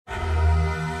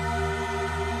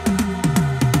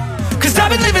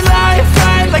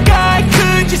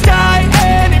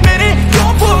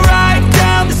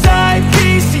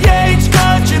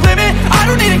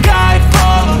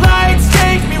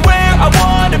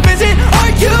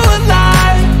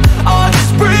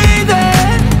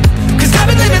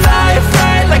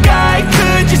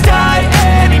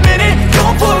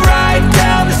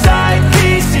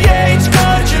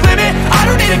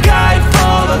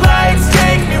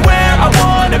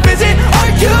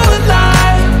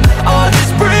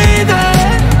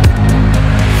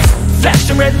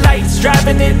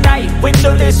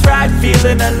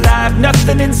feeling alive.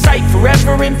 Nothing in sight,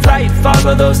 forever in flight.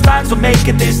 Follow those lines, we'll make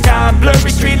it this time.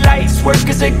 Blurry street lights, work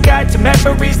as a guide to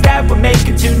memories that we're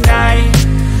making tonight.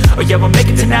 Oh yeah, we'll make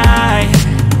it tonight.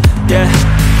 Yeah,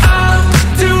 I'll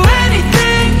do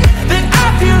anything that I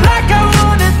feel like I